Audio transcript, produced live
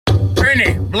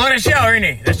Blow the show,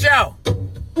 Ernie. The show.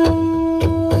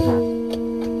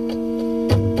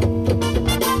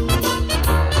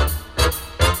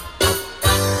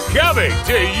 Coming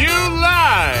to you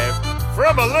live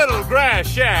from a little grass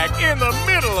shack in the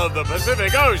middle of the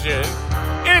Pacific Ocean,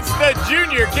 it's the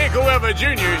Junior Kekuewa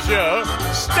Jr. Show,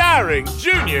 starring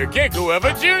Junior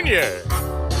Kekuewa Jr.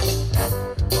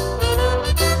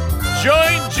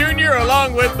 Join Junior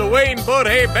along with the Wayne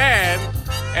Bodhe Band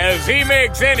as he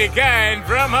makes any kind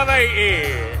from Hawaii.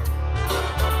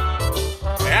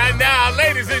 And now,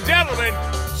 ladies and gentlemen,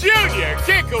 Junior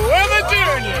Kekuewa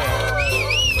Jr.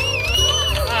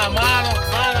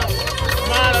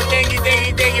 Marlon, thank you,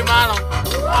 Marlon.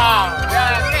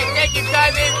 Thank you,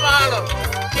 cousin, Marlon.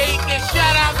 You can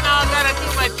shut up now, I'm gonna do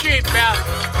my trip, pal.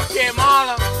 Yeah,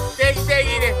 Marlon, thank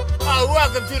you. Oh,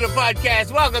 welcome to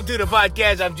the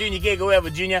podcast. I'm Junior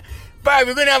Kekuewa Jr. Bro,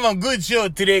 we're gonna have a good show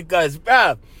today, cause,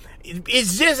 bro,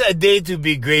 it's just a day to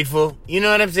be grateful. You know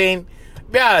what I'm saying?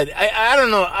 Bro, I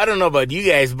don't know about you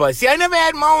guys, but see, I never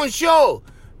had my own show.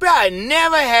 Bro, I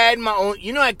never had my own,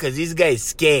 you know what, cause these guys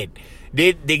scared.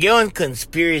 They get on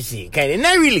conspiracy, kind of,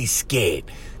 not really scared.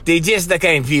 They just the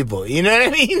kind of people, you know what I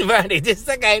mean? Bro, they just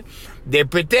the kind, they're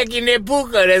protecting their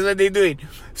puka, that's what they're doing.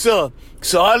 So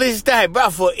all this time, bro,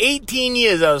 for 18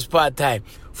 years I was part-time.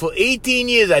 For 18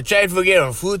 years I tried to get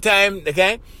on full-time,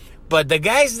 okay? But the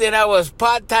guys that I was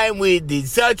part-time with did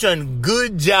such a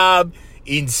good job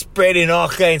in spreading all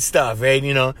kinds of stuff, right?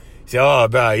 You know, say, oh,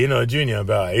 bro, you know, Junior,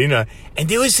 bro, you know. And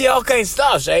they would say all kinds of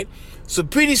stuff, right? So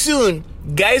pretty soon,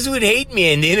 guys would hate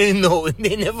me and they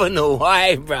never know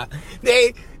why, bro.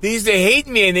 They used to hate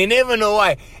me and they never know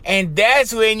why. And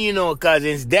that's when you know,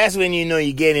 cousins, that's when you know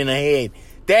you get in ahead.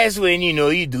 That's when you know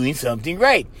you're doing something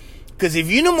right. Because if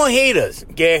you no more haters,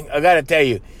 okay, I gotta tell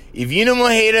you, if you no more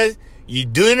haters, you're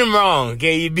doing them wrong,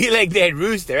 okay? You be like that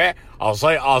rooster, right? I'll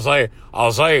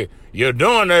say, you're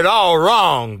doing it all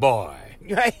wrong, boy.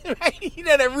 Right? You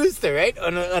know that rooster, right?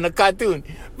 On a cartoon.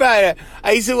 But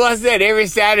I used to watch that every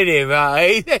Saturday, bro.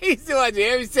 I used to watch it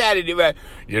every Saturday, bro.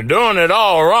 You're doing it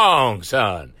all wrong,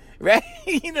 son. Right?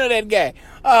 You know that guy.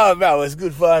 Oh, bro, it was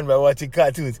good fun, bro, watching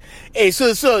cartoons. Hey,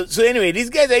 so anyway,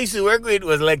 these guys I used to work with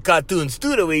was like cartoons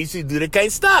too, the way you used to do the kind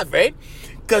of stuff, right?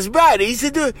 Because, bro, they used to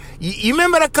do, you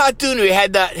remember the cartoon where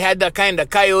had the kind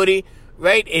of coyote,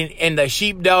 right? And the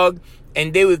sheepdog,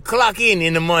 and they would clock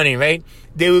in the morning, right?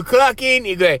 They would clock in,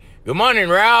 you go, good morning,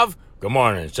 Ralph. Good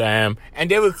morning, Sam. And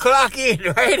they would clock in,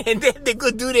 right? And then they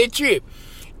could do their trip.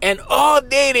 And all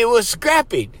day they were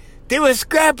scrapping. They were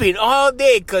scrapping all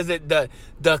day because the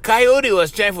coyote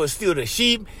was trying to steal the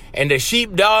sheep, and the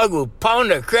sheepdog would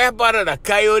pound the crap out of the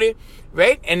coyote,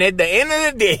 right? And at the end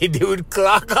of the day, they would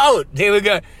clock out. They would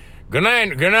go, good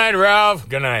night, Ralph.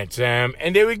 Good night, Sam.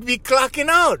 And they would be clocking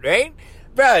out, right?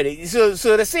 Bro,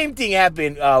 so the same thing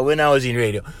happened when I was in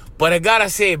radio. But I gotta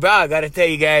say, bro, I gotta tell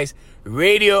you guys,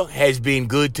 radio has been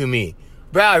good to me.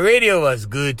 Bro, radio was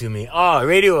good to me. Oh,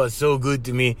 radio was so good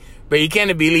to me. But you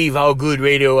can't believe how good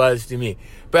radio was to me.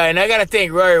 Bro, and I gotta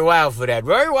thank Rory Wilde for that.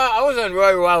 I was on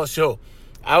Rory Wilde's show.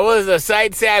 I was a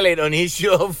side salad on his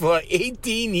show for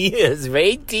 18 years, bro.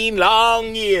 18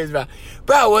 long years, bro.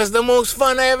 Bro, it was the most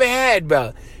fun I ever had,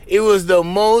 bro. It was the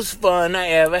most fun I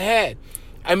ever had.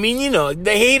 I mean, you know,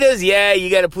 the haters, yeah,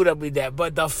 you gotta put up with that.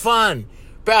 But the fun,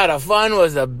 bro, the fun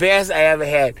was the best I ever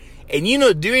had. And you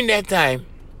know, during that time,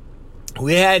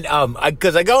 we had,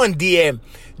 because I go on DM.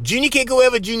 Junior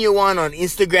Kekuewa Jr. 1 on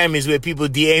Instagram is where people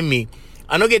DM me.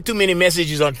 I don't get too many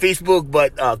messages on Facebook,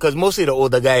 but, because mostly the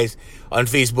older guys on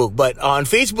Facebook. But on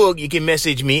Facebook, you can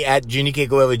message me at Junior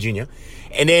Kekuewa Jr.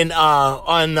 And then,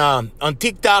 on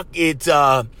TikTok, it's,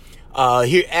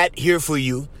 here for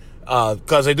you.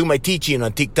 Cause I do my teaching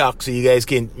on TikTok, so you guys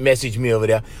can message me over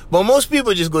there. But most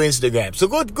people just go Instagram. So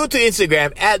go to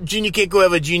Instagram at Junior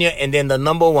Kekuewa Jr. and then the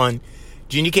number 1,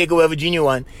 Junior Kekuewa Jr.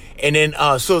 1. And then,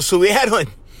 so we had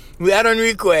on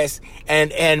request,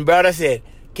 and brother said,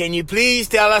 can you please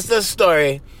tell us the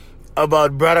story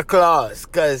about Bruddah Claus?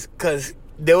 Cause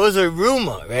there was a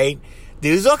rumor, right?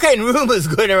 There was all kind of rumors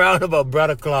going around about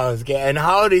Bruddah Claus, okay? And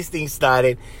how this thing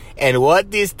started and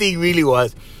what this thing really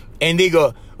was. And they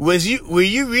go, were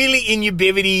you really in your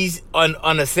bivvities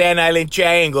on a Sand Island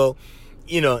Triangle,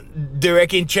 you know,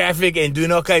 directing traffic and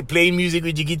doing all kind of playing music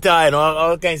with your guitar and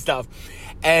all kind of stuff?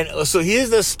 And so here's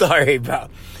the story, bro.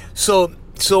 So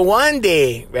one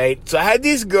day, right? So I had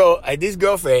this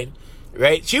girlfriend,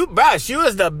 right? She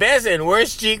was the best and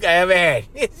worst chick I ever had.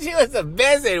 She was the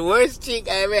best and worst chick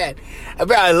I ever had.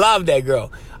 Bro, I love that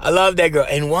girl.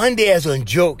 And one day I was on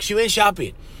joke. She went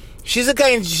shopping. She's a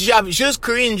kind of shopping. She was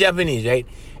Korean Japanese, right?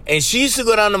 And she used to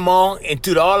go down the mall and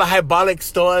to all the hyperbolic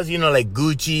stores, like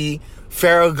Gucci,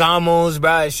 Ferragamo's,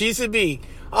 bro. She used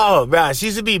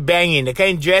to be banging. The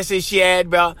kind of dresses she had,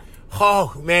 bro.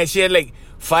 Oh, man, she had like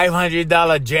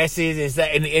 $500 dresses and stuff.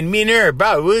 And me and her,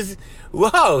 bro, it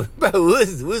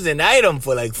was an item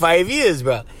for like 5 years,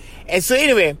 bro. And so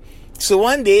anyway, so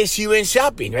one day she went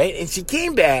shopping, right? And she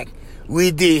came back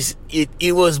with this,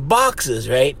 it was boxers,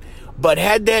 right? But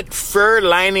had that fur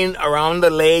lining around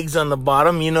the legs on the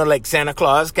bottom, like Santa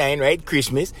Claus kind, right?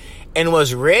 Christmas. And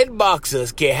was red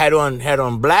boxers, okay, had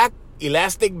on black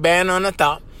elastic band on the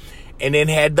top, and then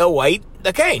had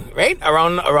the kind, right?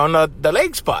 Around the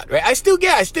leg spot, right? I still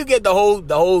get the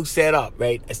whole setup,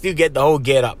 right? I still get the whole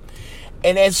get up.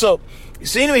 And then so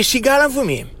anyway, she got them for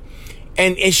me.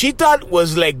 And she thought it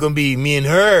was like gonna be me and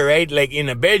her, right? Like in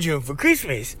a bedroom for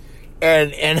Christmas.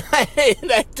 And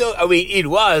I told, it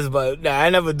was, but I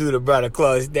never do the Bruddah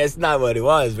Claus. That's not what it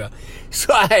was, bro.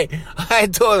 So I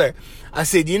told her, I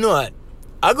said, you know what?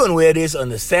 I'm gonna wear this on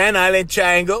the Sand Island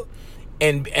Triangle,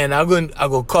 and I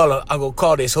go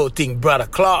call this whole thing Bruddah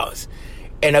Claus,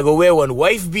 and I go wear one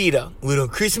wife beater with a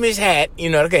Christmas hat, the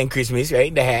kind of Christmas,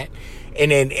 right? The hat,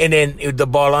 and then the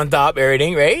ball on top,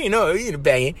 everything, right?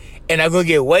 Banging, and I'm gonna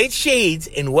get white shades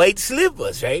and white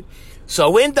slippers, right? So I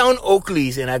went down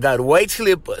Oakley's and I got white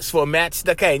slippers for match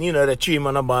the kind, the trim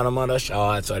on the bottom of the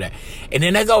shorts or that. And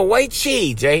then I got white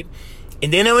shades, right?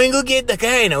 And then I went to go get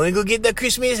the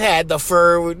Christmas hat, the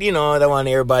fur, the one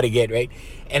everybody get, right?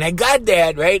 And I got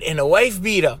that, right? And a wife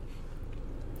beater.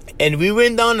 And we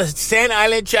went down the Sand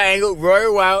Island Triangle,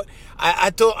 Royal Wild. I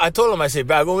told him, I said,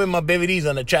 bro, I'm going to wear my BVDs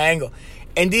on the triangle.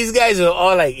 And these guys are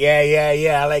all like,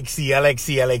 yeah, I like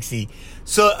C.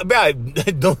 So, bro,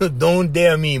 don't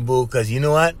dare me, boo, because you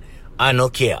know what? I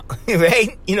don't care,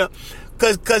 right?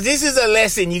 Because this is a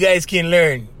lesson you guys can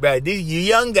learn, bro. You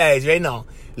young guys right now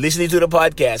listening to the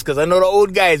podcast, because I know the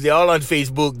old guys, they're all on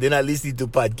Facebook, they're not listening to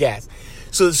podcasts.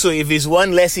 So if it's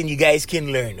one lesson you guys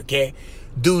can learn, okay?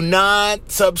 Do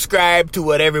not subscribe to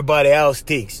what everybody else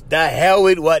thinks. The hell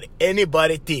with what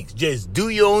anybody thinks. Just do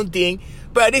your own thing.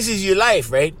 But this is your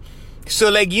life, right? So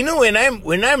like, when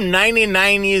I'm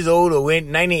 99 years old or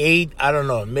 98, I don't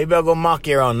know. Maybe I'll go mark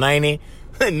it around 90.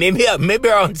 maybe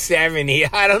around 70.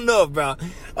 I don't know, bro.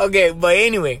 Okay, but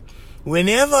anyway,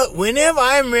 whenever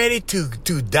I'm ready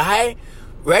to die,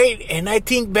 right? And I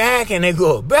think back and I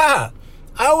go, bruh,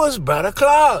 I was Bruddah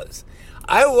Claus.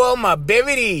 I wore my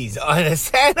BVDs on the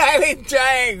Sand Island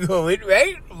Triangle,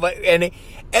 right?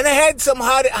 And I had some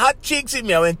hot chicks in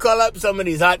me. I went call up some of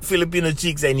these hot Filipino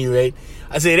chicks I knew, right?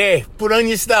 I said, hey, put on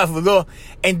your stuff, we go.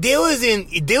 And they was in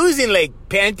like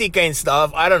panty kind of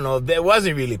stuff. I don't know, that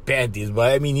wasn't really panties,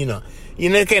 but I mean, kind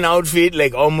of outfit,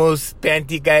 like almost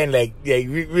panty kind, like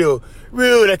real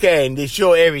the kind. They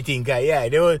show everything kind. Yeah,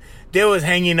 they was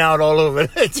hanging out all over.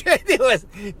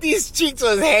 These chicks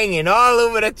was hanging all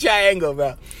over the triangle,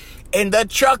 bro. And the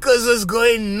truckers was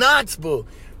going nuts, bro.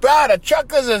 Bro, the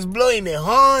truckers was blowing their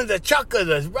horns. The truckers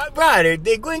was, bro,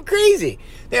 they're going crazy.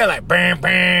 They're like, bam,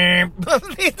 bam.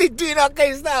 They're doing all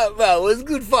kinds of stuff, bro. It was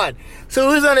good fun. So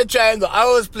it was on the triangle. I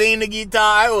was playing the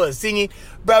guitar. I was singing.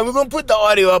 Bro, we're going to put the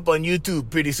audio up on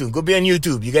YouTube pretty soon. Go be on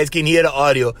YouTube. You guys can hear the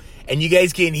audio. And you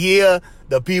guys can hear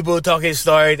the people talking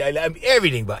stories.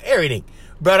 Everything, bro. Everything.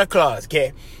 Bruddah Claus,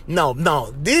 okay? No.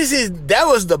 That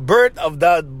was the birth of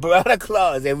the Bruddah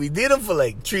Claus. And we did them for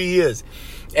like 3 years.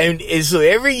 And so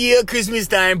every year, Christmas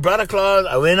time, Bruddah Claus,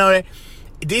 I went out there.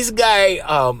 This guy,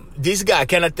 I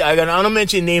don't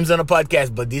mention names on the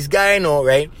podcast, but this guy I know,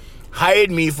 right, hired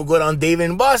me for go down Dave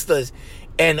and Buster's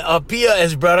and appear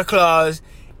as Bruddah Claus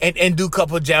and do a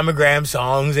couple Jamagram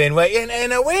songs and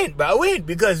I went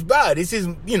because, bro, this is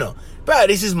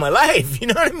my life, you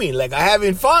know what I mean? Like, I'm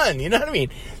having fun, you know what I mean?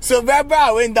 So, bro,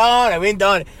 I went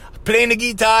down, playing the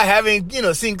guitar,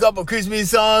 sing a couple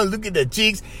Christmas songs, look at the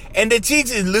chicks, and the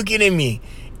chicks is looking at me,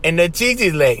 and the chicks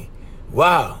is like,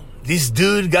 wow, this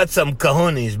dude got some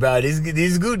cojones, bro. This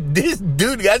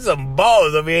dude got some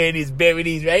balls over here in his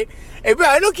BVDs, right? Hey, bro,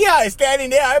 I don't care. I'm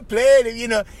standing there, I played,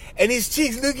 and his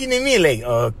chicks looking at me like,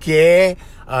 okay,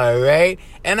 all right.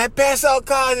 And I passed out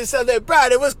cards and stuff like, bro,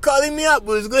 they was calling me up.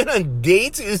 We was going on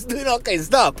dates. We was doing all kinds of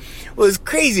stuff. It was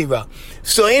crazy, bro.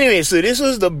 So anyway, this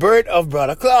was the birth of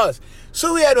Bruddah Claus.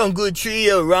 So we had one good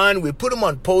 3-year run. We put them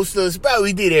on posters. Bro,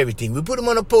 we did everything. We put them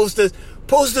on the posters.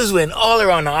 Posters went all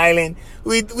around the island.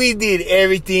 We did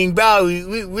everything. Bro,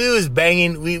 we was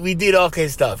banging. We did all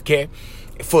kinds of stuff, okay?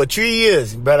 For 3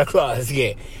 years, Bruddah Claus,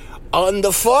 yeah. On the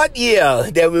 4th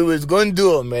year that we was going to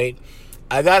do them, right,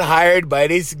 I got hired by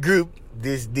this group,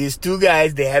 these two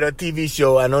guys. They had a TV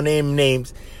show. I don't name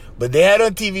names, but they had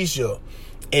a TV show.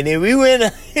 And then we went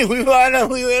on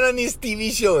this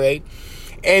TV show, right?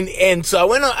 And so I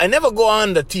went on. I never go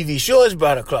on the TV shows,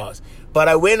 Bruddah Claus, but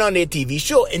I went on their TV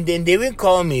show, and then they would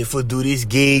call me for do this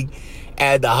gig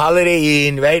at the Holiday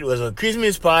Inn, right? It was a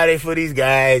Christmas party for these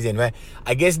guys, and right,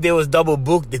 I guess they was double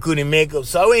booked. They couldn't make up,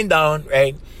 so I went down,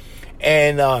 right?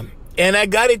 And I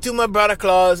got into my Bruddah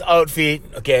Claus outfit,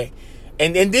 okay?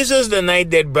 And this was the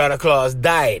night that Bruddah Claus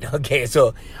died, okay?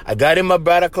 So I got in my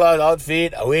Bruddah Claus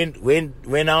outfit. I went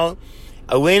out.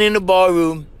 I went in the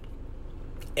ballroom,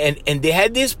 and they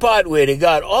had this part where they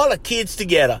got all the kids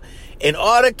together, and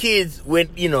all the kids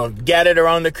went, gathered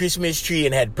around the Christmas tree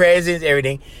and had presents,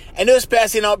 everything. And they was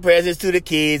passing out presents to the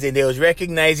kids, and they was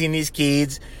recognizing these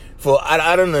kids for,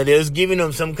 I don't know, they was giving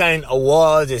them some kind of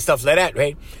awards and stuff like that,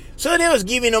 right? So they was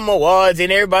giving them awards,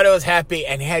 and everybody was happy,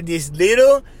 and had this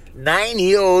little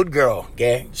 9-year-old girl,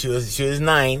 okay? She was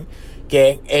 9,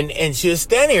 okay? And she was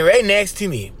standing right next to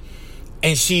me,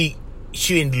 and she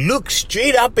looked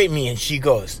straight up at me, and she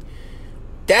goes,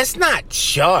 "That's not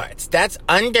shorts, that's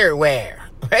underwear,"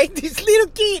 right? This little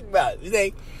kid, bro.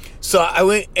 Like, so I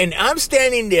went, and I'm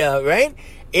standing there, right,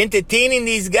 entertaining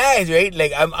these guys, right?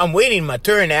 Like I'm waiting my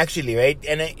turn, actually, right?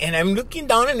 And I'm looking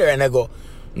down at her, and I go,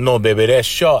 "No, baby, that's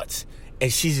shorts."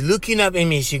 And she's looking up at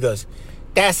me. She goes,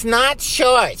 "That's not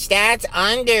shorts, that's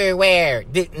underwear."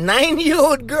 The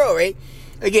 9-year-old girl, right?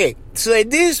 Okay, so at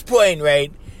this point,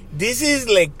 right, this is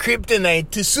like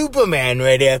kryptonite to Superman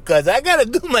right there, because I gotta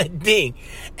do my thing.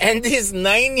 And this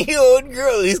 9-year-old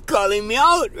girl is calling me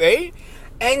out, right?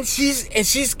 And she's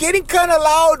getting kind of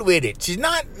loud with it. She's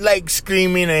not like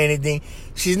screaming or anything.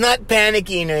 She's not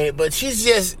panicking or anything, but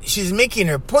she's making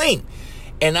her point.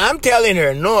 And I'm telling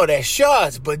her, "No, that's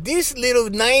shorts." But this little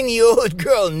 9-year-old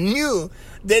girl knew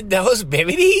that was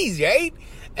baby D's, right?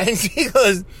 And she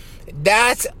goes,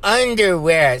 "That's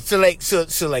underwear." So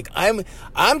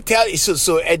I'm telling you,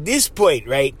 so at this point,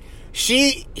 right,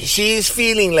 she's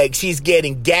feeling like she's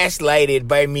getting gaslighted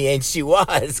by me, and she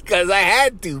was, because I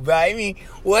had to, but I mean,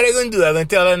 what are you gonna do? I'm gonna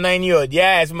tell a 9-year-old,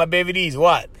 "Yeah, it's my baby D's."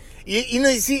 What? You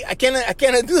see, I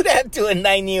cannot do that to a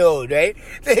 9-year-old, right?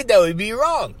 That would be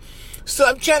wrong. So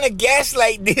I'm trying to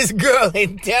gaslight this girl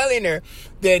and telling her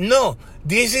that, no,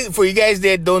 this is, for you guys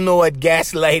that don't know what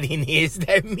gaslighting is,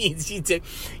 that means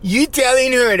you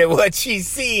telling her that what she's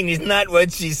seeing is not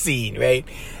what she's seeing, right?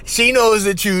 She knows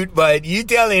the truth, but you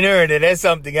telling her that that's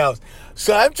something else.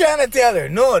 So I'm trying to tell her,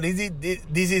 "No, this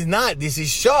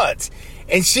is shorts."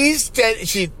 And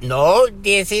 "No,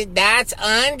 that's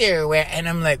underwear." And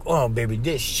I'm like, "Oh, baby,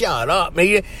 just shut up."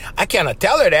 Maybe I cannot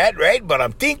tell her that, right? But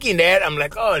I'm thinking that. I'm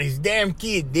like, "Oh, this damn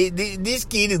kid, this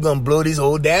kid is going to blow this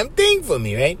whole damn thing for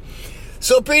me," right?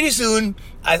 So pretty soon,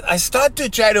 I start to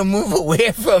try to move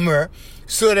away from her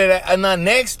so that I'm not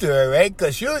next to her, right?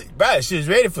 Because she was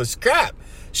ready for scrap.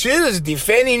 She was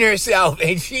defending herself,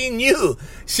 and she knew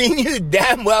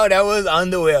damn well that was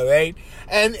underwear, right?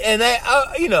 And I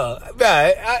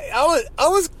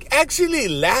was actually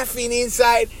laughing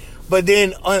inside, but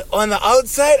then on the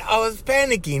outside, I was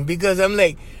panicking, because I'm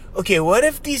like, okay, what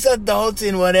if these adults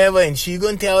and whatever, and she's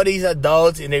gonna tell these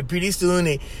adults, and then pretty soon,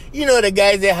 the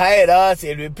guys that hired us,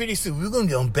 and pretty soon we're gonna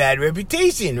get a bad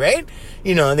reputation, right?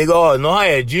 And they go, "Oh, no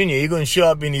hire Junior, you're gonna show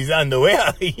up in his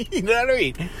underwear." You know what I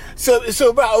mean?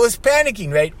 So, bro, I was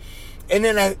panicking, right? And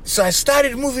then I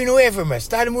started moving away from her,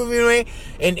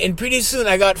 and pretty soon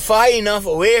I got far enough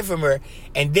away from her,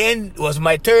 and then it was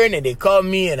my turn, and they called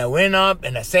me, and I went up,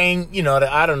 and I sang,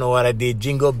 I don't know what I did,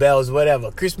 jingle bells,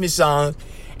 whatever, Christmas songs,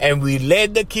 and we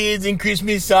led the kids in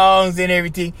Christmas songs and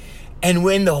everything. And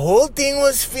when the whole thing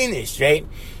was finished, right,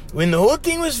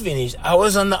 I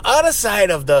was on the other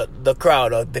side of the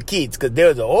crowd of the kids, because there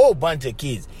was a whole bunch of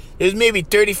kids. There's maybe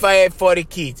 35, 40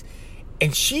 kids.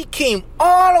 And she came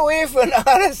all the way from the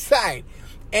other side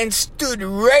and stood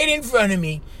right in front of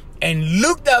me and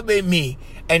looked up at me.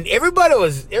 And everybody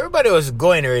was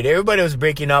going already. Everybody was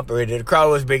breaking up already. The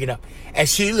crowd was breaking up. And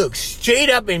she looked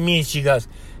straight up at me, and she goes,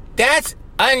 "That's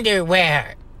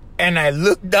underwear." And I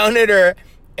looked down at her,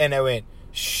 and I went,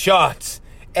 "Shorts."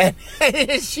 And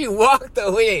she walked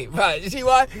away, bro. She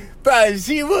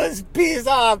was pissed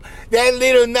off. That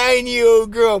little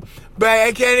 9-year-old girl. But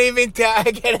I can't even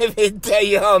tell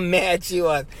you how mad she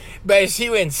was. But she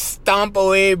went stomp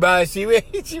away, bro. She went.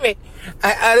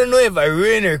 I don't know if I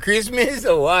ruined her Christmas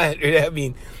or what. I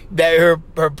mean, that her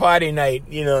party night,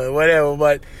 whatever.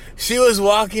 But she was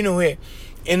walking away,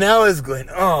 and I was going,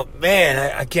 "Oh man,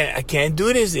 I can't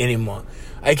do this anymore.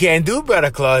 I can't do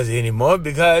Bruddah Claus anymore,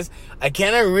 because I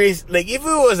cannot risk." Like, if it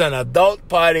was an adult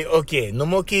party, okay, no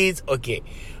more kids, okay.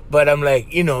 But I'm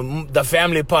like, the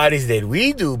family parties that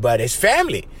we do, but it's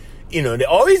family. they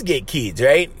always get kids,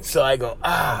 right? So I go,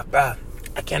 bro,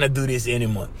 I cannot do this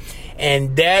anymore.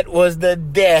 And that was the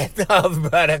death of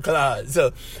Bruddah Claus.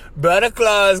 So Bruddah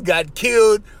Claus got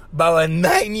killed by a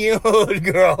 9-year-old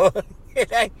girl.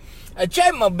 I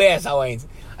tried my best, Hawaiians.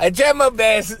 I tried my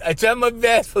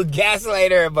best to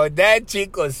gaslight her, but that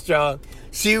chick was strong.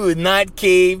 She would not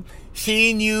cave.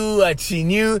 She knew what she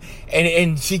knew,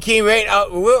 and she came right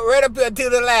up until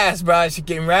the last, bro. She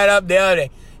came right up there.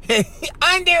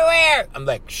 Underwear. I'm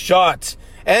like, shorts.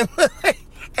 And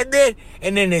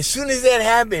then as soon as that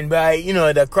happened,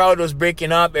 bro, the crowd was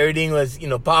breaking up. Everything was,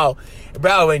 pow.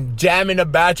 Bro, I went jamming the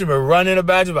bathroom and running the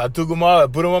bathroom. I took them all. I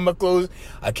put them on my clothes.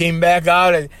 I came back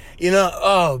out and,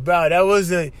 oh, bro, that was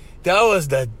the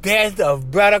death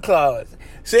of Bruddah Claus.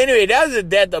 So anyway, that was the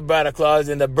death of Bruddah Claus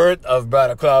and the birth of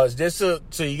Bruddah Claus. Just so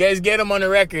you guys get them on the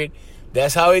record.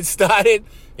 That's how it started,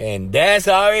 and that's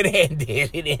how it ended.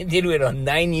 It ended with a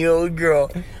 9-year-old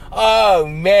girl. Oh,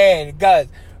 man, guys.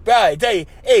 Bro, I tell you,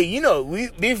 hey,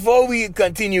 before we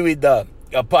continue with the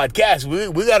podcast,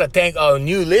 we got to thank our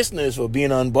new listeners for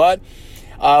being on board.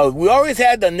 We always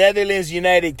had the Netherlands,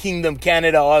 United Kingdom,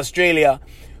 Canada, Australia,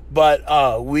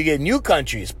 but we get new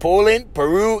countries, Poland,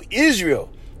 Peru, Israel,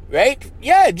 right?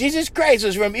 Yeah, Jesus Christ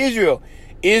was from Israel.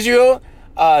 Israel,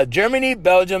 Germany,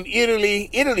 Belgium, Italy.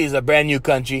 Italy is a brand new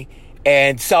country,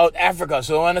 and South Africa.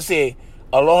 So I want to say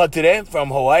aloha to them from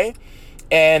Hawaii.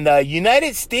 And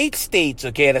United States,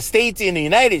 okay, the states in the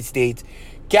United States,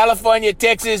 California,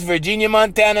 Texas, Virginia,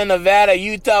 Montana, Nevada,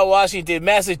 Utah, Washington,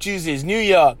 Massachusetts, New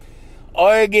York,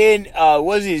 Oregon,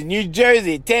 New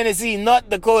Jersey, Tennessee, North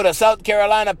Dakota, South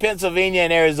Carolina, Pennsylvania,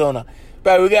 and Arizona.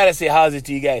 But we got to say how's it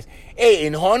to you guys. Hey,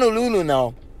 in Honolulu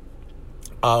now,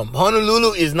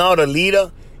 Honolulu is now the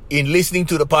leader in listening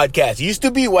to the podcast. It used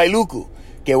to be Wailuku.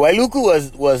 Okay,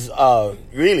 Wailuku was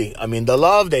really, the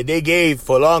love that they gave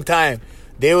for a long time.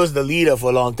 They was the leader for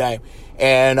a long time.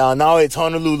 And now it's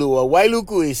Honolulu.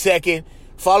 Wailuku is second,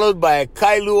 followed by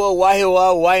Kailua,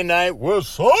 Wahiawa, Waianae,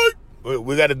 West Side.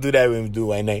 We got to do that when we do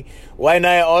Waianae.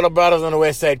 Waianae, all the brothers on the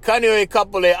west side. Kaneohe,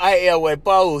 Kapolei, Aiea,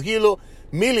 Waipau, Hilo,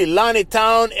 Mililani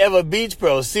Town, Ever Beach,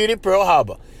 Pearl City, Pearl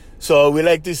Harbor. So we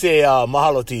like to say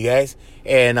mahalo to you guys.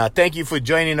 And thank you for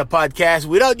joining the podcast.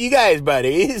 Without you guys, bro,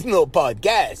 there is no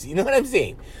podcast. You know what I'm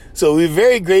saying? So we're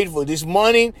very grateful. This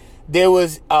morning,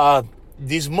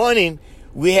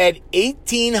 we had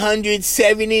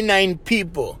 1,879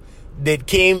 people that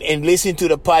came and listened to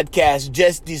the podcast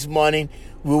just this morning.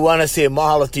 We want to say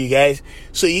mahalo to you guys.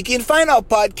 So you can find our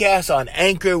podcast on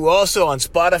Anchor. We're also on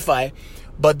Spotify.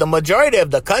 But the majority of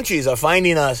the countries are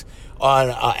finding us on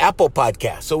Apple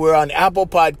Podcasts. So we're on Apple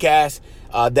Podcasts.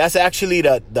 That's actually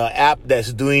the app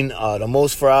that's doing the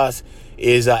most for us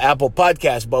is Apple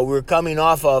Podcasts. But we're coming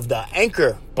off of the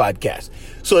Anchor podcast.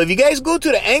 So if you guys go to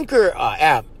the Anchor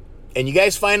app and you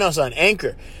guys find us on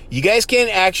Anchor, you guys can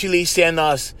actually send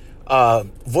us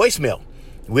voicemail.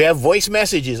 We have voice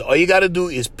messages. All you got to do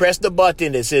is press the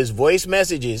button that says voice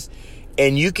messages,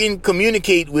 and you can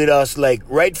communicate with us like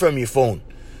right from your phone.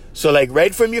 So like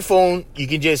right from your phone, you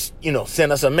can just,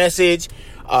 send us a message.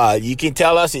 You can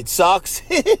tell us it sucks.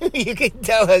 You can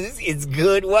tell us it's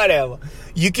good, whatever.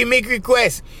 You can make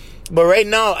requests. But right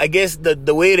now, I guess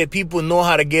the way that people know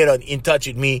how to get in touch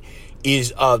with me is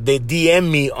they DM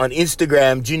me on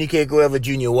Instagram, Junior Keiko Ever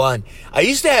Junior 1. I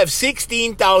used to have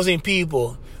 16,000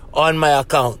 people on my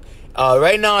account.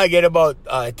 Right now I get about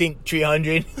I think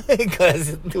 300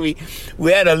 because we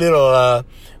had a little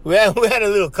we had a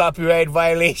little copyright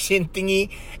violation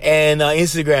thingy, and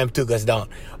Instagram took us down.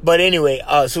 But anyway,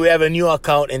 so we have a new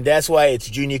account, and that's why it's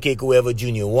Junior Keiko Ever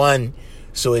Junior 1.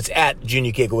 So it's at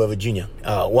Junior Keiko Ever Junior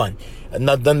 1,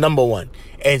 not the number 1.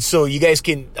 And so you guys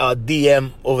can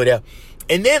DM over there.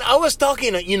 And then I was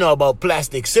talking, about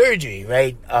plastic surgery,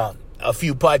 right? A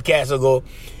few podcasts ago,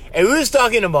 and we was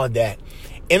talking about that.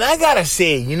 And I gotta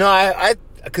say, I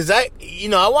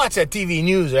watch that TV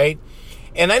news, right?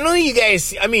 And I know you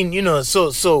guys,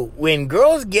 so when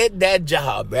girls get that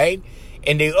job, right?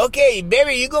 And they, okay,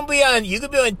 baby, you could be on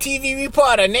TV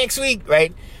reporter next week,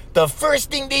 right? The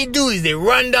first thing they do is they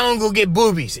run down, go get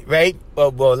boobies, right? Well,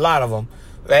 a lot of them,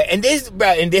 right? And there's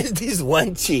this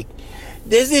one chick,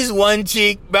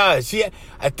 bro. I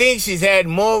think she's had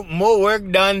more work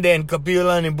done than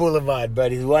Kapilani Boulevard,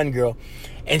 but it's one girl.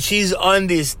 And she's on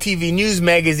this TV news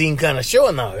magazine kind of show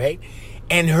now, right?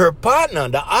 And her partner,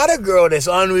 the other girl that's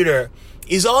on with her,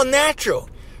 is all natural.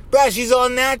 Bro, she's all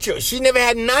natural. She never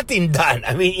had nothing done.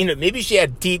 Maybe she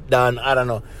had teeth done. I don't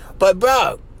know. But,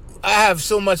 bro, I have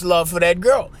so much love for that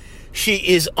girl. She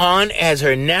is on as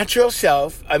her natural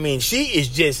self. She is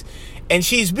just... And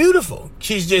she's beautiful.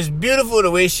 She's just beautiful the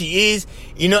way she is,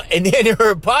 and then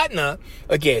her partner,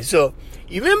 okay, so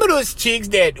you remember those chicks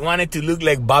that wanted to look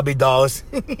like Barbie dolls?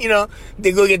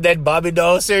 They go get that Barbie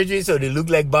doll surgery so they look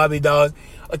like Barbie dolls.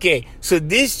 Okay, so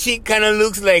this chick kind of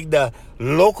looks like the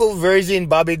local version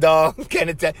Barbie doll kind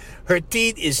of type. Her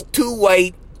teeth is too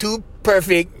white, too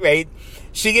perfect, right?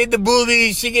 She get the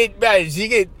boobies,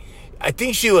 I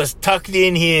think she was tucked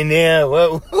in here and there,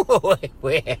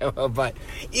 wherever, but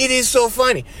it is so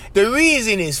funny. The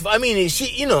reason is,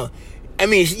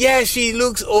 she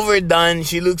looks overdone.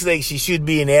 She looks like she should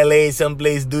be in LA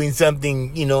someplace doing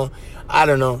something, I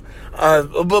don't know.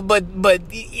 But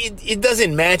it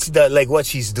doesn't match what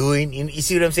she's doing. You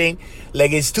see what I'm saying?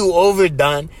 Like, it's too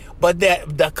overdone. But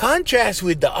the contrast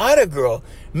with the other girl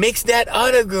makes that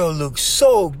other girl look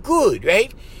so good,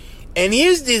 right? And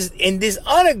here's this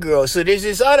other girl. So there's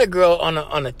this other girl on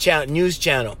a news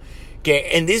channel,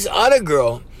 okay? And this other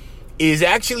girl is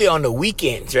actually on the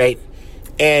weekends, right?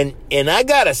 And I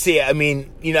gotta say, I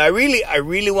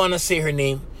really want to say her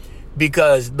name,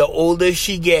 because the older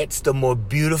she gets, the more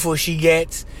beautiful she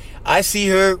gets. I see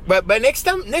her, but next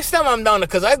time I'm down,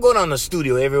 because I go down the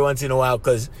studio every once in a while,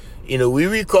 because we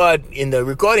record in the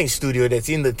recording studio that's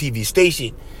in the TV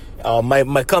station.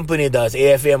 My company does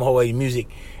AFM Hawaii Music.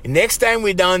 Next time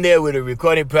we're down there with a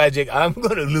recording project, I'm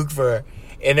gonna look for her,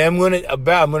 and I'm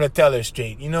gonna tell her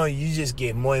straight. You just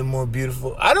get more and more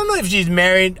beautiful. I don't know if she's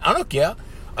married. I don't care.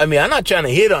 I'm not trying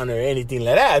to hit on her or anything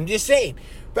like that. I'm just saying,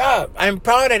 bro, I'm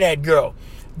proud of that girl.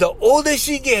 The older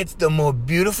she gets, the more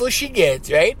beautiful she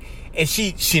gets, right? And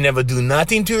she never do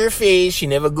nothing to her face. She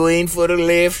never go in for the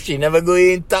lift. She never go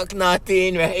in tuck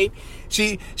nothing, right?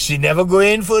 She never go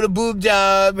in for the boob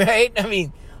job, right?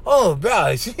 Oh,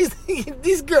 bro, she's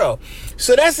this girl.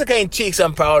 So that's the kind of chicks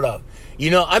I'm proud of.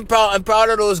 I'm proud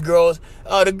of those girls.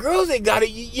 The girls that got it,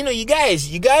 you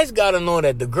guys got to know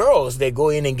that the girls that go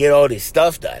in and get all this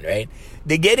stuff done, right?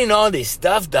 They're getting all this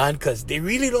stuff done because they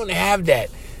really don't have that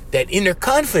inner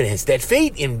confidence, that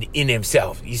faith in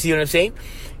themselves. You see what I'm saying?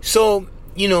 So,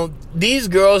 these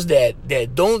girls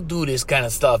that don't do this kind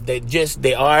of stuff,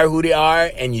 they are who they are,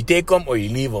 and you take them or you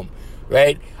leave them,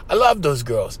 right? I love those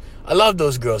girls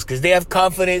because they have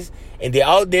confidence and they're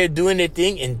out there doing their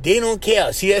thing and they don't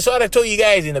care. See, that's what I told you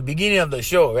guys in the beginning of the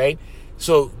show, right?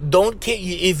 So don't care.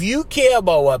 If you care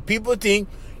about what people think,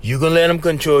 you're going to let them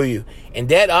control you. And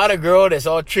that other girl that's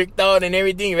all tricked out and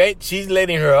everything, right? She's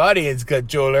letting her audience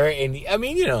control her. And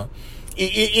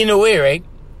in a way, right?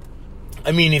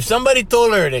 If somebody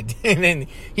told her that, and then,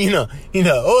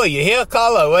 oh, your hair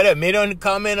color, whatever, made a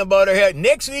comment about her hair,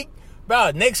 next week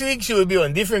she would be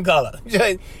on different color.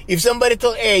 If somebody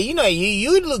told, hey,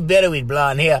 you'd look better with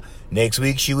blonde hair, next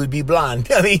week she would be blonde.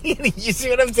 You see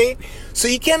what I'm saying? So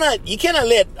you cannot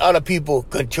let other people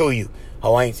control you,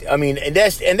 Hawaiians. And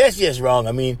that's just wrong.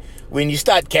 When you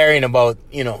start caring about,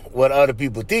 what other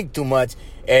people think too much,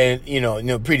 and,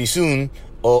 pretty soon,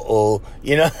 you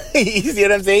see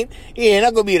what I'm saying? Yeah,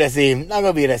 not gonna be the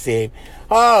same.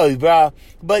 Oh, bro.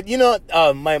 But,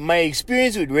 my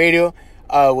experience with radio,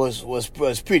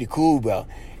 was pretty cool, bro.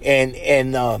 And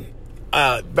bro,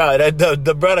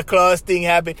 the Bruddah Claus thing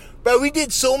happened. Bro, we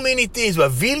did so many things. But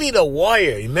Vili the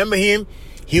Warrior, remember him?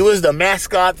 He was the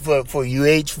mascot for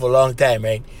UH for a long time,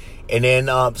 right? And then,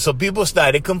 so people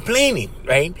started complaining,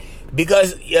 right?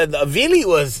 Because Vili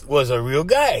was a real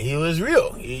guy. He was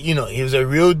real. He was a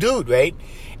real dude, right?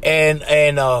 And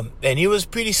he was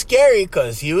pretty scary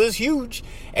because he was huge.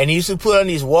 And he used to put on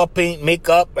his war paint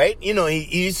makeup, right?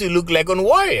 He used to look like a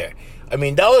warrior. That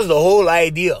was the whole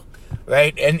idea,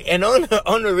 right? And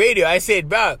on the radio, I said,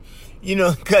 bro,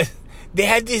 because they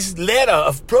had this letter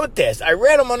of protest. I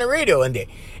read them on the radio one day.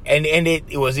 And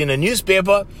it was in a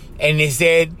newspaper. And they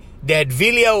said that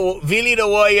Vili the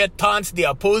Warrior taunts the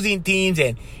opposing teams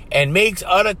and makes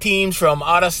other teams from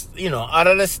out of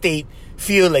the state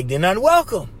feel like they're not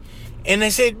welcome. And I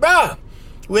said, bro,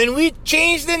 when we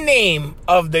change the name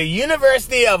of the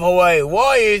University of Hawaii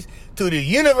Warriors to the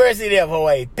University of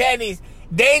Hawaii Panties,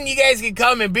 then you guys can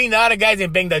come and bring the other guys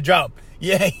and bang the drum.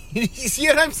 Yeah, you see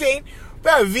what I'm saying?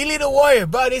 Bro, Vili the Warrior,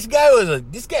 bro, this guy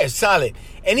is solid.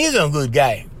 And he's a good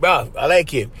guy. Bro, I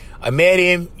like him. I met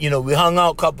him, we hung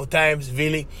out a couple times,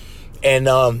 Vili. And,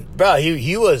 bro,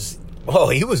 he was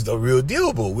the real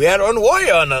deal, bro. We had on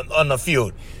Warrior on the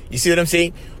field. You see what I'm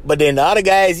saying? But then the other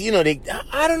guys,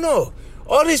 I don't know.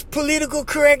 All this political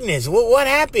correctness. What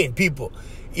happened, people?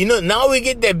 Now we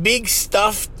get that big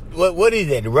stuff. What is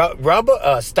that? Rubber?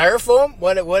 Styrofoam?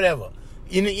 Whatever.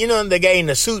 The guy in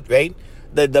the suit, right?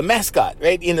 the mascot,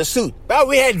 right, in the suit. Bro,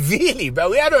 we had Vili, bro.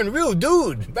 We had a real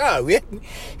dude, bro. We had,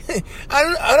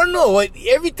 I don't know what.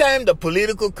 Every time the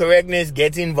political correctness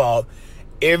gets involved,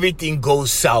 everything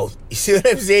goes south. You see what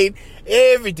I'm saying?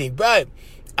 Everything, but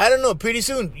I don't know. Pretty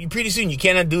soon, you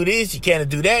cannot do this, you cannot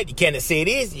do that, you cannot say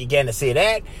this, you cannot say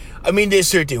that. I mean, there's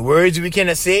certain words we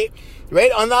cannot say,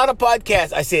 right? On the other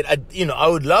podcast, I said, I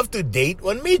would love to date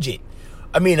one midget.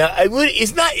 I mean, I would.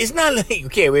 It's not like,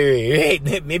 okay,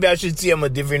 wait. Maybe I should see them a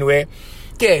different way.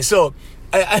 Okay, so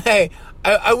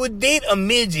I would date a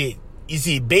midget. You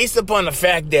see, based upon the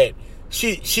fact that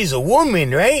she's a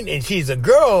woman, right, and she's a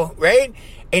girl, right.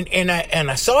 And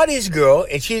I saw this girl,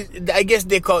 and I guess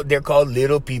they're called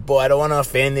little people. I don't want to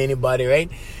offend anybody,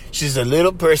 right? She's a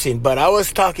little person, but I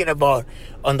was talking about,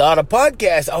 on the other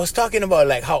podcast, I was talking about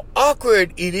like how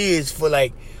awkward it is for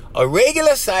like a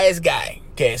regular sized guy.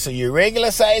 Okay, so you're a regular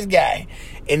sized guy,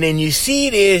 and then you see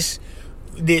this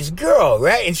girl,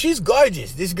 right? And she's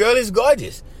gorgeous. This girl is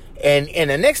gorgeous. And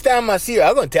the next time I see her,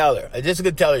 I'm gonna tell her. I'm just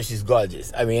gonna tell her she's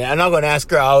gorgeous. I mean, I'm not gonna ask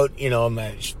her out.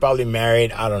 She's probably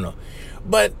married. I don't know.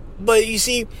 But you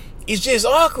see, it's just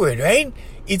awkward, right?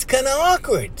 It's kind of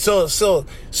awkward. So that's, so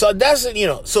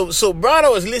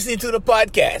Bruddah was listening to the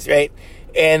podcast, right?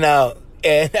 And I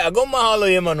go mahalo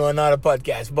him on another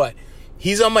podcast, but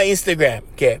he's on my Instagram,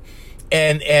 okay?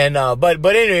 And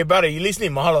but anyway, brother, you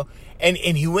listening, mahalo. And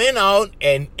he went out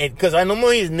and cause I know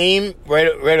his name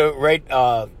right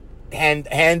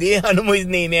handy. I know his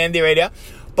name handy right there.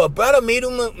 But Bruddah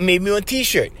made me a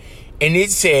t-shirt, and it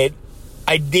said,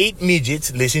 I date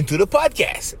midgets, listen to the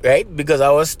podcast, right? Because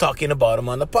I was talking about them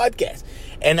on the podcast.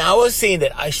 And I was saying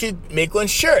that I should make one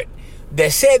shirt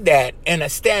that said that, and I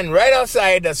stand right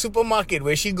outside the supermarket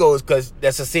where she goes, because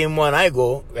that's the same one I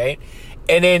go, right?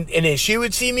 And then she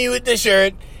would see me with the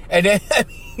shirt, and then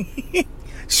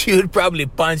she would probably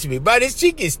punch me. But this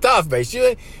chick is tough, right? She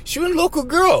was a local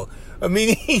girl. I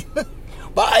mean,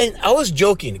 but I was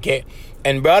joking, okay?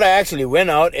 And Bruddah actually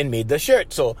went out and made the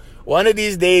shirt. So one of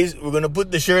these days, we're going to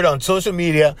put the shirt on social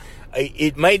media.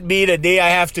 It might be the day I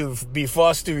have to be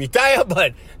forced to retire,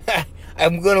 but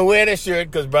I'm going to wear the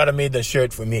shirt because Bruddah made the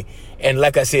shirt for me. And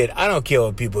like I said, I don't care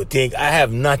what people think. I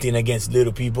have nothing against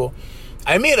little people.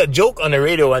 I made a joke on the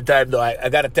radio one time, though. I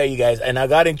got to tell you guys, and I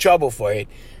got in trouble for it,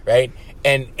 right?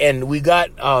 And we got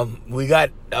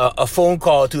a phone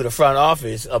call to the front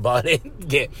office about it.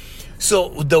 Yeah. So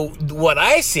what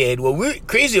I said,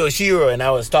 Crazy Oshiro and I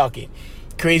was talking.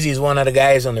 Crazy is one of the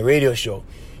guys on the radio show,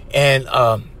 and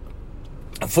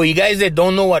for you guys that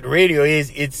don't know what radio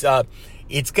is, it's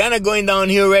kind of going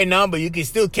downhill right now, but you can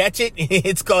still catch it.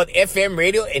 It's called FM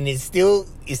radio, and it's still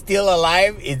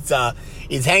alive.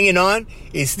 It's hanging on.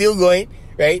 It's still going,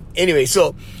 right? Anyway,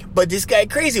 but this guy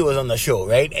Crazy was on the show,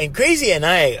 right? And Crazy and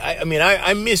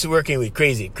I miss working with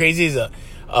Crazy. Crazy is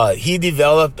he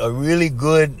developed a really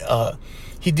good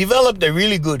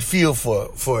feel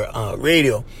for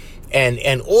radio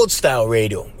and old style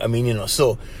radio. I mean,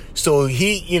 so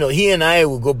he and I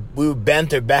we would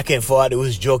banter back and forth. It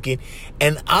was joking,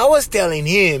 and I was telling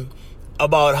him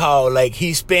about how like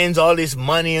he spends all this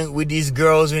money with these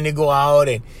girls when they go out,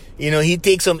 and he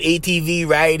takes some ATV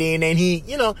riding, and he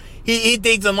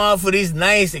takes them out for this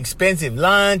nice expensive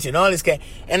lunch and all this kind.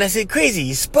 And I said, Crazy,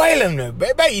 you spoiling them, bro.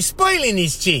 You spoiling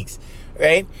these chicks,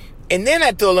 right? And then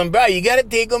I told him, bro, you gotta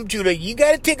take them to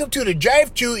the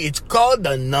drive-thru. It's called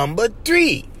the number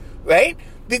 3, right?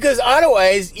 Because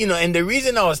otherwise, and the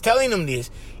reason I was telling him this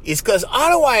is because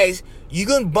otherwise you're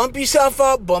gonna bump yourself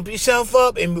up,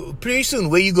 and pretty soon,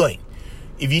 where you going?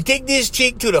 If you take this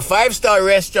chick to the 5-star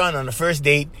restaurant on the first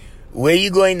date, where you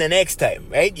going the next time,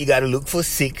 right? You gotta look for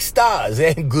 6 stars,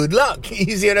 and good luck.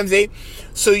 You see what I'm saying?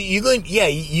 So you're going to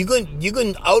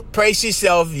outprice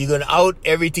yourself. You're going to out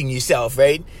everything yourself,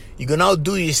 right? You're going to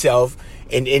outdo yourself,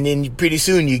 and then pretty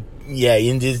soon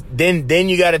then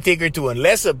you got to take her to a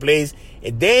lesser place,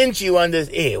 and then she wonders,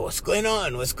 hey, what's going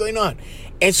on?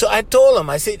 And so I told him,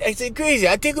 I said, Crazy,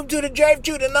 I take him to the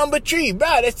drive-thru, the number 3,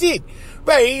 bro, that's it,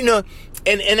 right?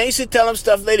 And I used to tell him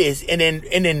stuff like this, and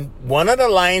then one of the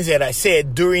lines that I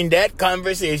said during that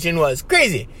conversation was,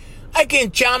 Crazy, I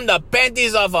can charm the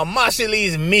panties off a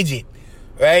Marshallese midget,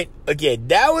 right? Okay,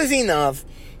 that was enough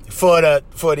for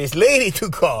this lady to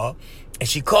call, and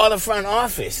she called the front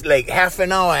office like half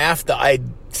an hour after I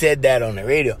said that on the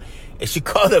radio. And she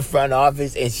called the front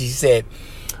office, and she said,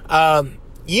 one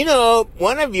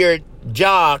of your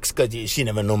jocks, because she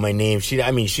never know my name. She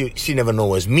never know it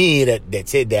was me that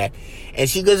said that. And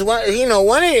she goes,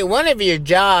 one of your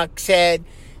jocks said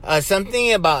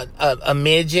something about a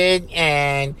midget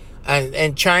and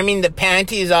charming the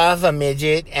panties off a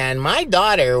midget, and my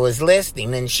daughter was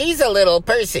listening, and she's a little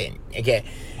person. Okay.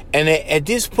 And at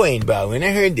this point, bro, when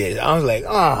I heard this, I was like,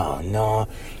 oh, no.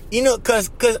 You know, cause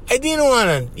I didn't want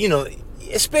to, you know,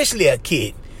 especially a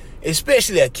kid,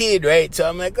 right? So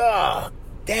I'm like, oh,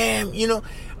 damn, you know,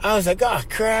 I was like, oh,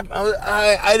 crap.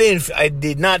 I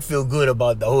did not feel good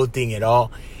about the whole thing at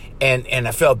all. And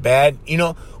I felt bad. You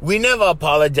know, we never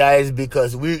apologized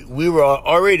because we were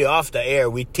already off the air.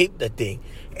 We taped the thing.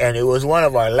 And it was one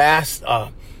of our last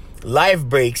live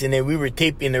breaks, and then we were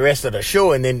taping the rest of the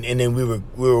show, and then we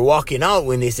were walking out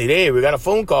when they said, hey, we got a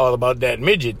phone call about that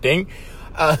midget thing.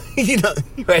 You know,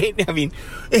 right? I mean,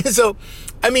 so,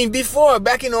 I mean, before,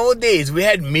 back in the old days, we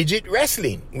had midget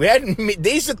wrestling.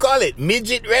 They used to call it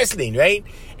midget wrestling, right?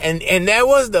 And that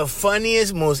was the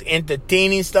funniest, most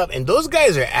entertaining stuff. And those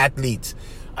guys are athletes.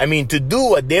 I mean, to do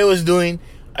what they was doing,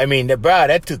 I mean,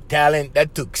 that took talent,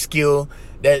 that took skill,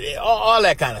 that all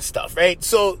that kind of stuff, right?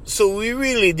 So we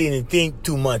really didn't think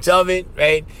too much of it,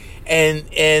 right? And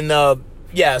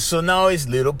yeah, so now it's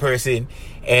little person.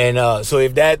 And so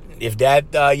if that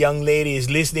young lady is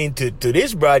listening to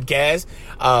this broadcast,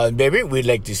 baby, we'd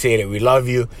like to say that we love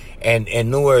you, and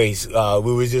no worries.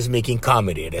 We were just making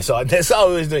comedy. That's all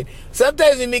we was doing.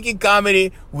 Sometimes in making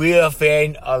comedy, we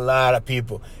offend a lot of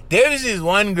people. There was this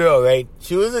one girl, right?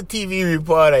 She was a TV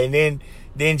reporter, and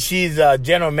then she's a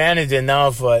general manager now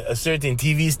for a certain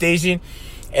TV station.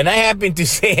 And I happened to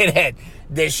say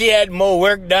that she had more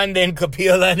work done than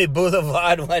Kapiolani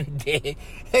Boulevard one day.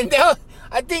 And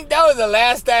I think that was the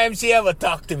last time she ever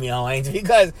talked to me, Hawaiians,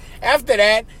 because after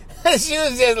that, she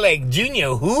was just like,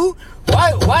 Junior, who?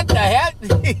 What the heck?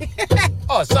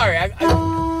 Oh, sorry.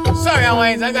 Sorry,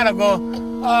 Hawaiians, I gotta go.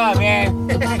 Oh, man.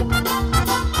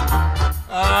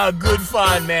 Good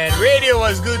fun, man. Radio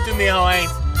was good to me,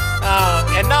 Hawaiians.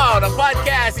 And now the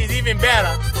podcast is even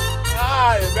better.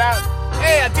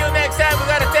 Hey, until next time, we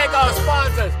gotta thank our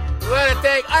sponsors. We gotta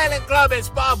thank Island Club and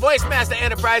Spa, Voice Master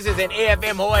Enterprises, and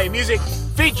AFM Hawaii Music,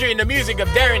 featuring the music of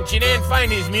Darren Chinen.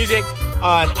 Find his music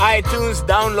on iTunes,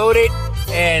 download it,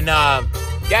 and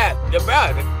the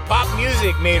pop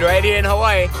music made right here in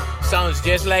Hawaii sounds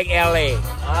just like LA.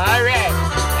 Alright.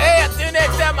 Hey, until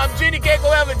next time, I'm Junior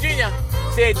Keiko Elvin Jr.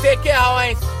 Say take care,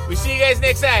 Hawaiians. We see you guys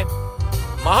next time.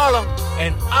 Mahalo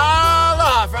and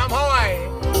aloha from